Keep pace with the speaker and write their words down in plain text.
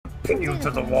Pin you to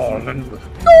the wall and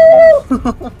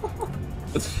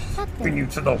pin you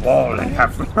to the wall and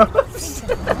have gloves.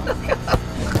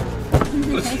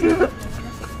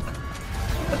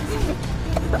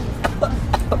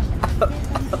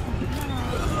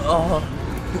 Oh.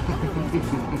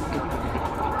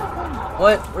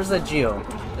 What? Where's that Geo?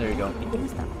 There you go.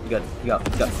 You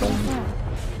got filmed.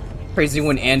 Crazy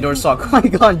when Andor saw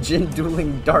Qui-Gon Jinn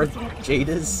dueling Darth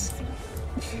Jadis.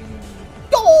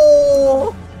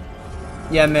 Oh!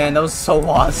 Yeah, man, that was so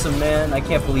awesome, man. I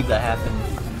can't believe that happened.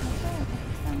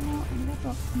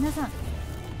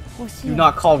 Do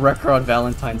not call Wrecker on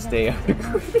Valentine's Day after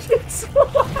creating so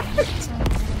hard.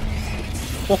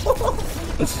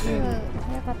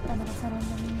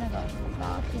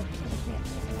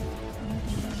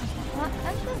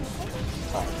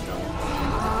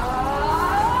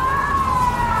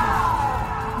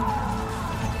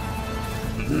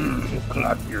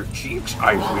 Clap your cheeks,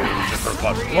 I will just for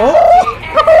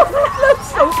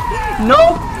No!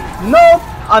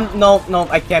 No,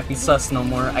 I can't be sus no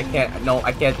more. I can't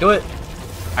do it.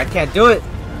 I can't do it.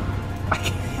 I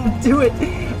can't do it.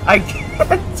 I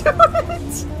can't do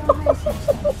it.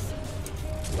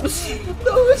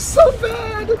 That was so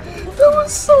bad. That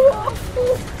was so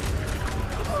awful.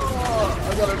 Oh,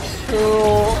 I gotta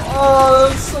chill. Oh,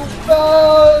 that's so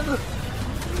bad.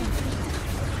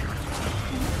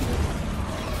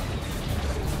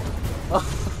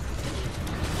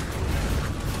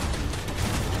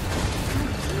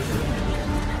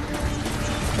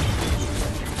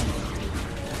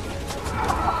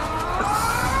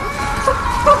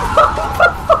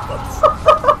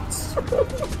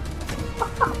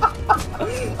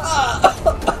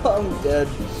 I'm dead.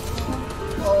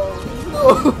 Oh no.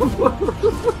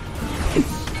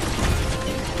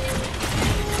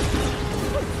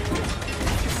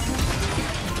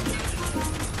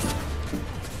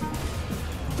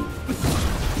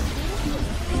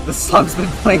 The song's been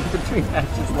playing between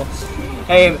matches.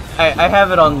 Hey, I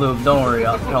have it on loop. Don't worry.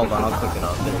 Hold on, I'll click it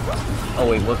up. There you go. Oh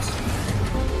wait, whoops.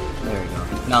 There you go.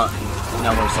 Now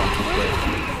we're something good.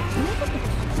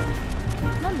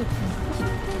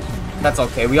 That's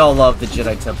okay. We all love the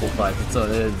Jedi Temple fight. It's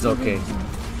okay.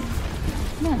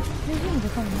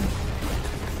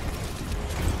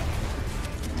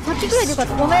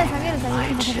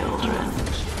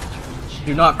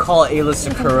 Do not call Ayla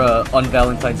Sakura on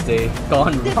Valentine's Day.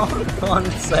 Gone wrong, gone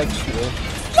sexual.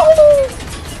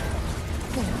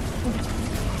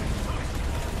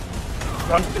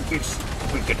 Run to this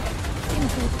wicked.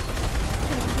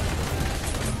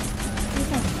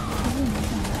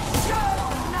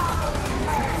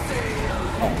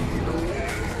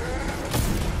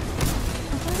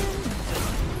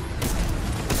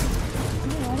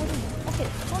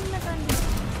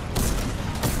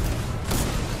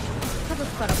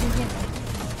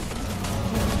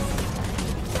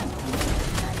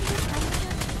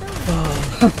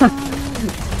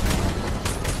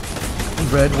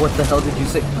 Red, what the hell did you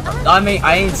say? I mean,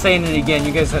 I ain't saying it again.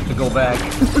 You guys have to go back.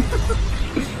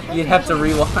 You'd have to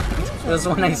rewind. It was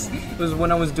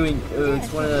when I was doing. It's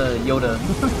one of Yoda.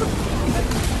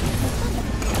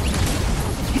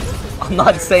 I'm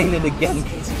not saying it again.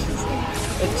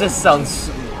 It just sounds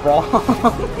wrong.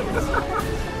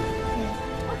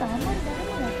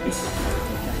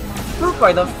 Fruit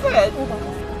by the Fed.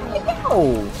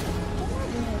 No.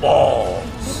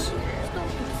 Balls.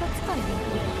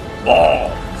 Balls.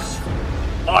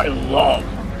 I love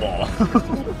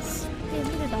balls.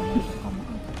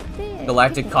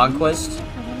 Galactic Conquest?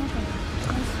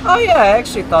 Oh yeah, I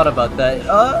actually thought about that.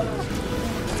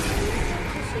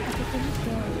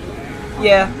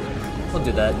 Yeah, we'll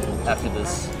do that after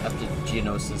this, after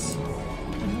Geonosis.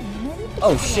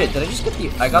 Oh shit, did I just get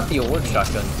I got the award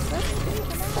shotgun.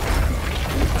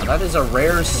 Now that is a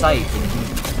rare sight.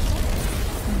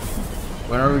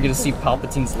 When are we gonna see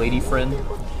Palpatine's lady friend?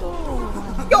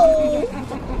 Yo!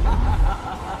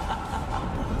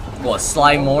 What,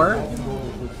 Sly Moore?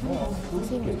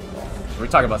 We're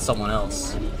talking about someone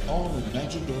else.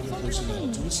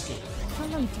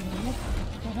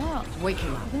 Wake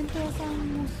him up.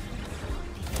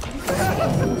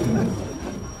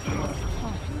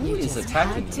 Who is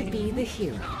attacking to be the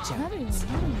hero, Jones.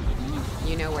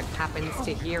 You know what happens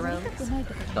to heroes?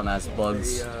 Dumbass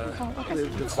bugs.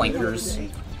 Clankers.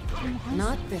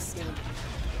 Not this time.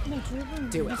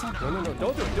 Do it. No,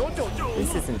 don't.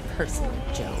 This isn't personal,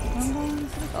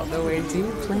 Jones. Although I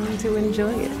do plan to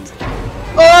enjoy it.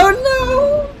 Oh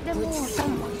no!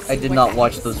 I did not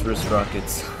watch those wrist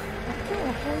rockets.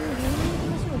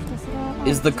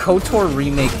 Is the KOTOR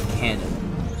remake canon?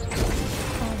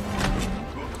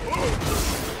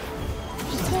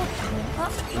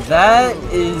 That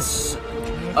is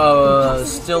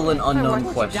still an unknown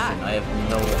question. I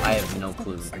have no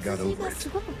clue. I got over it.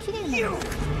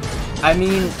 I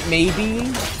mean,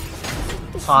 maybe,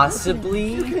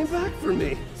 possibly. You came back for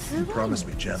me. You promised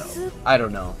me Jenna. I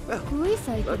don't know.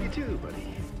 Love you too, buddy.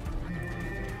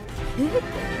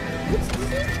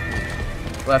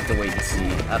 We'll have to wait and see.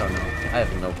 I don't know. I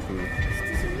have no clue.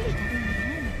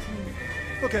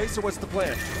 Okay, so what's the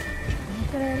plan?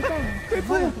 Great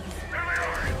plan.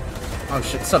 Oh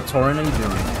shit, what's up, Torin? How you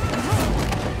doing?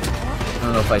 I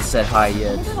don't know if I said hi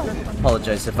yet.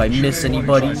 Apologize if I miss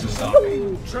anybody.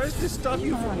 Tries to stop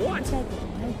you from what?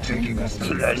 Taking us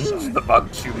to the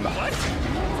bugs you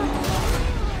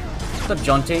What's up,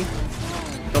 Jonte?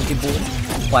 Donkey Boy?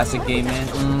 Classic game, man.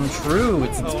 True.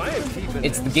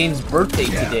 It's the game's birthday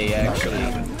today,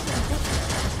 actually.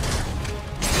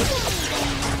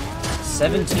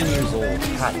 17 years old.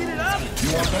 God. You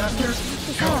want faster?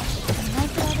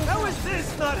 How is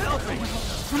this not helping?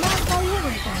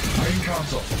 Main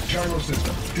console, gyro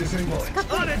system, disable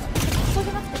it. On it!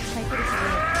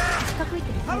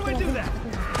 How do I do that?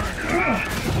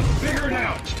 Figure it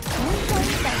out.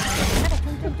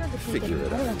 Figure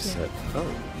it out, said. Oh,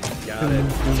 got it.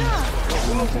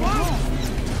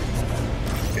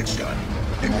 It's done.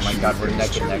 Oh my god, we're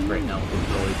neck and neck right now with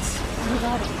droids.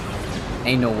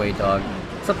 Ain't no way, dog.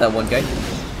 What's up, that one guy?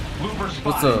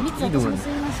 What's up? What you doing?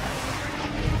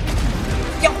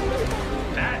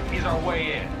 That is our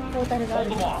way in. Hold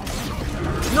them off.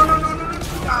 No.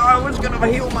 I was gonna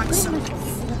heal myself.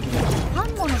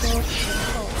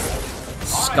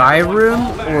 Skyrim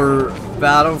or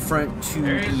Battlefront 2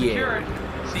 There's EA? security.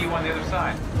 See you on the other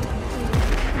side.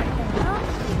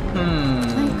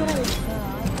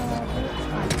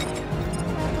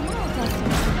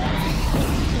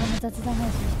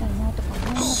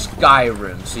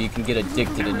 Skyrim, so you can get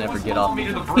addicted and never get off. Follow me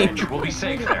to the bridge. We'll be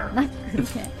safe there.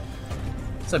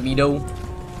 What's up, Mito?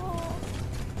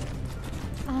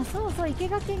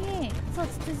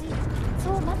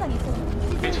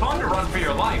 It's fun to run for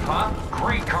your life, huh?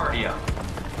 Great cardio.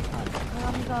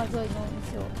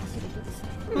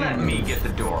 Let me get the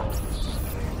door.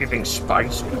 Giving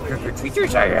spice to the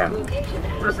creatures I am.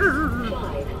 Let's move,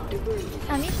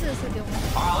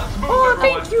 Oh,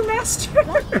 everyone. thank you, Master.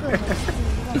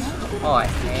 Oh,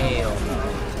 hell no.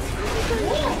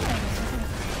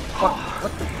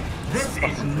 What the? This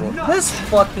is nuts. This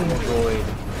fucking droid.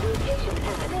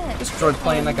 This droid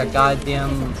playing like a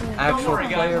goddamn actual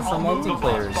player for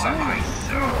multiplayer or something.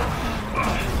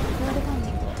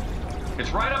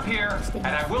 It's right up here, and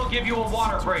I will give you a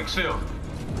water break soon.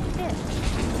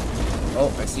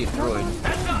 Oh, I see a droid.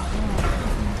 Heads up.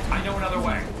 I know another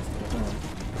way.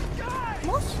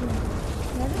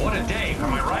 What a day,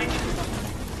 am I right?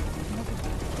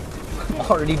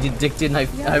 Already addicted, and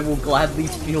I will gladly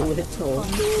feel it. Oh.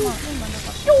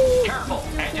 Careful,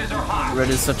 edges are hot. Red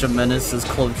is such a menace as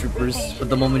clone troopers, but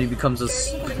the moment he becomes a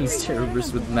space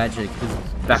terrorist with magic, his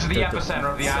back This is the to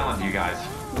epicenter of the island, you guys.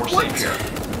 We're safe here.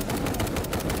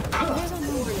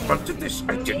 But to this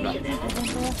I did not.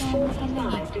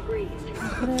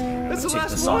 That's the Take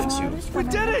last this off one. too. We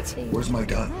did it! Where's my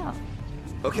gun?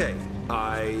 Okay,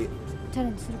 I...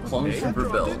 Clone Trooper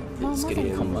Bell is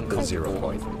getting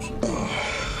uncomfortable.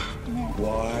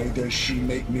 Why does she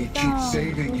make me keep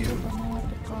saving you?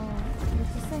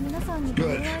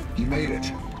 Good, you made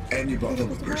it. And you brought the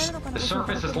loopers. The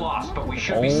surface is lost, but we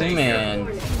should be Oh safe man.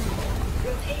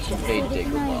 Hey,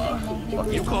 here.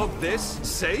 You call this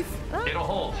safe? It'll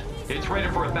hold. It's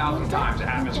rated for 1,000 times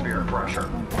atmospheric pressure.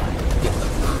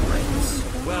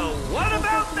 Well, what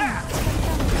about that?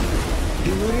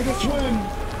 You ready to swim?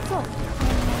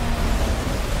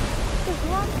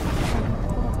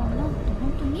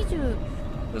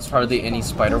 There's hardly any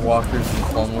Spider Walkers in the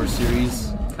Clone Wars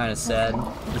series. Kind of sad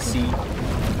to see.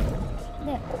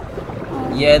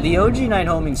 Yeah, the OG Night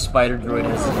Homing Spider Droid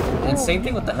has, and same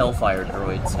thing with the Hellfire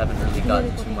droids, haven't really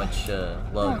gotten too much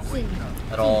love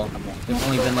at all. There's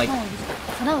only been like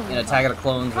in Attack of the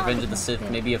Clones, Revenge of the Sith,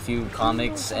 maybe a few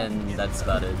comics, and that's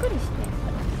about it.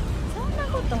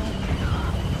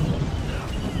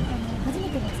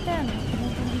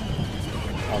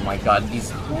 Oh my god,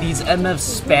 these MF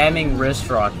spamming wrist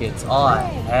rockets. Oh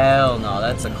hell no,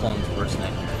 that's a clone's worst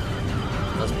nightmare.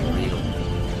 Let's be real.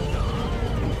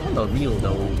 The real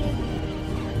though.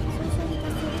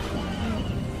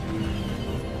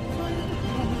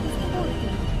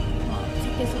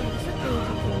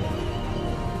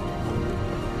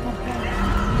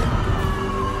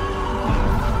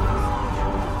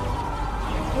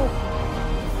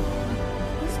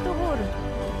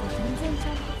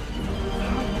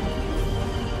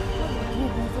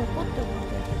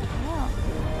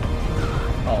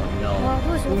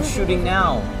 Who's shooting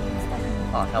now?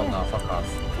 Oh, hell no, fuck off.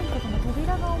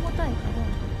 扉が重たいから、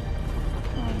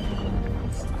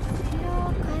扉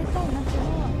を変えたいなとは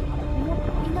思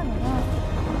いながら、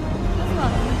まずは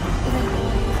イベントを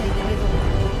見せて映像を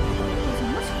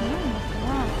もし来ないんだった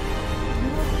ら、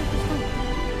扉をつけてしたい。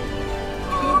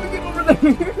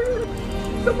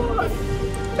Come on!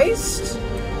 Paste!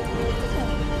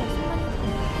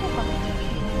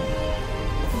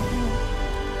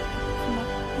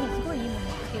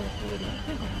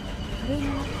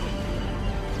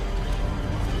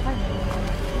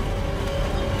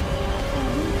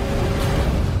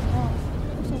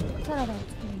 サラダを作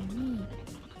るのに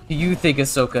Do you think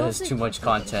Ahsoka has too much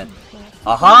content?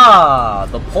 Aha!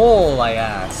 The poll I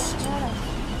asked.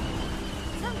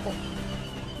 3個、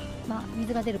まあ、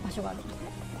水が出る場所があるんですね。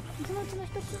そのうちの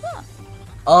一つが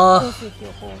浄水器を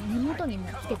こう根元にも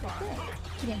つけてて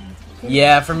綺麗な水が出る。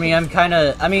 Yeah, for me, I'm kind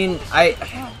of. I mean, I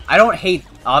don't hate.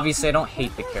 Obviously, I don't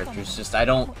hate the characters. Just I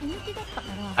don't.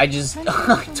 I just I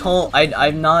don't.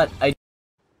 I'm not. I.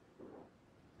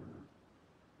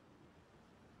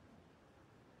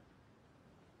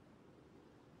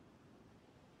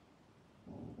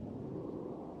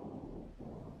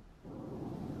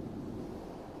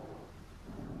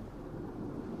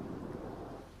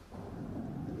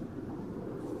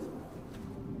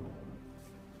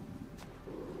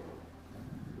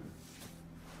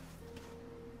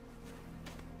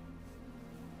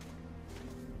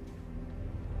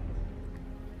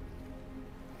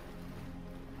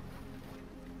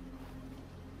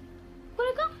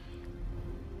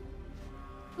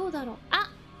 どうだろう。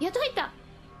あ、やっと入った。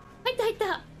入っ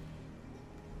た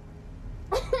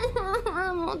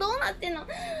もうどうなってんの。はい、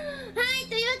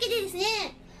というわけでですね、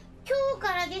今日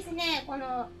からですね、こ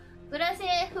のグラセ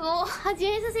ーフを始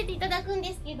めさせていただくん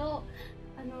ですけど、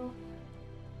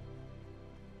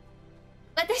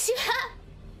私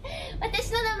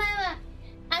の名前は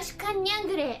アシュカンニャン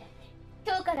グレー。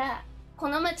今日からこ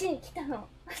の町に来たの。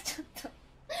ちょっと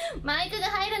マイクが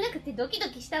入らなくてドキド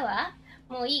キしたわ。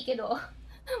もういいけど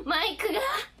マイクが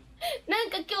なん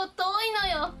か今日遠い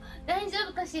のよ。大丈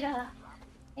夫かしら。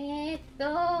と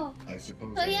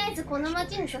りあえずこの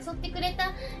町に誘ってくれ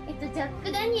たジャッ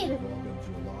ク・ダニエルに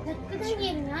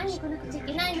会いに来なくちゃい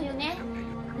けないのよね、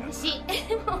私。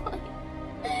でも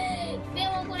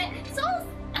これ操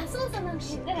作なんて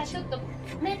言ったらちょっと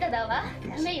メタだわ。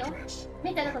ダメよ、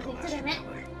メタなこと言っちゃダメ。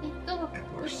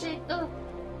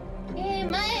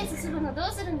前へ進むのど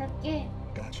うするんだっけ。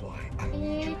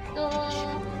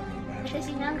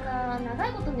私なんか長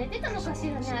いこと寝てたのかし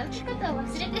らね。歩き方を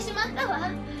忘れてしまった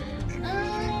わ。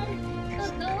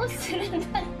どうする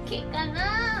んだっけか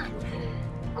な。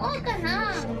こうか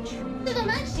な。ちょっと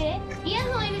待って、イヤ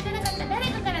ホン入れてなかった。誰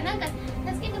かからなんか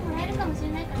助けてもらえるかもしれ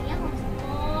ないからイヤホンしと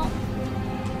こう。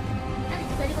なんか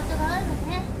独り言があるのね。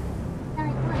はい、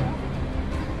行くわよ。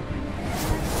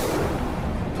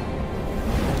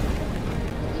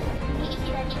右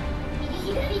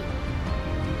左。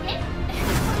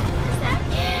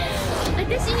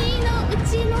私のう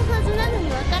ちのはずなのに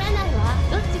わからないわ。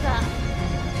どっち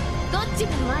が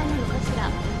前なのかしら。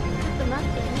ちょっと待っ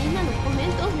て、みんなのコメ